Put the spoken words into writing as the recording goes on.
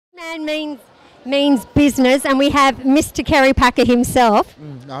Man means business, and we have Mr. Kerry Packer himself.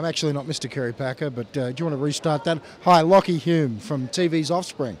 No, I'm actually not Mr. Kerry Packer, but do you want to restart that? Hi, Lachy Hulme from TV's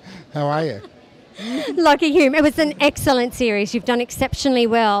Offspring. How are you? Lachy Hulme, it was an excellent series. You've done exceptionally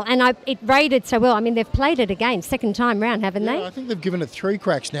well, and it rated so well. I mean, they've played it again, second time round, haven't they? I think they've given it 3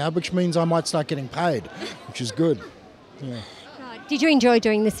 cracks now, which means I might start getting paid, which is good. Yeah. Did you enjoy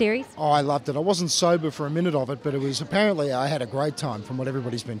doing the series? Oh, I loved it. I wasn't sober for a minute of it, but it was apparently I had a great time from what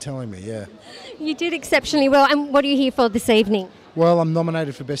everybody's been telling me, yeah. You did exceptionally well, and what are you here for this evening? Well, I'm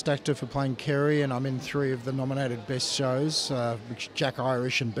nominated for Best Actor for playing Kerry, and I'm in 3 of the nominated Best shows, which Jack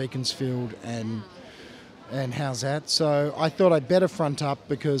Irish and Beaconsfield and Howzat. So I thought I'd better front up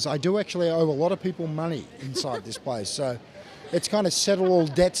because I do actually owe a lot of people money inside this place. So it's kind of settle all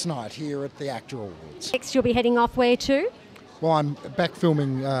debts night here at the AACTA Awards. Next you'll be heading off where to? Well, I'm back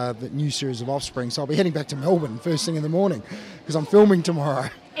filming the new series of Offspring, so I'll be heading back to Melbourne first thing in the morning because I'm filming tomorrow.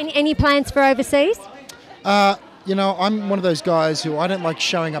 Any plans for overseas? You know, I'm one of those guys who I don't like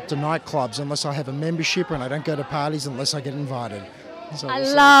showing up to nightclubs unless I have a membership, and I don't go to parties unless I get invited. So I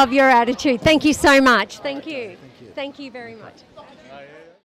love your attitude. Thank you so much. Thank you. Thank you very much.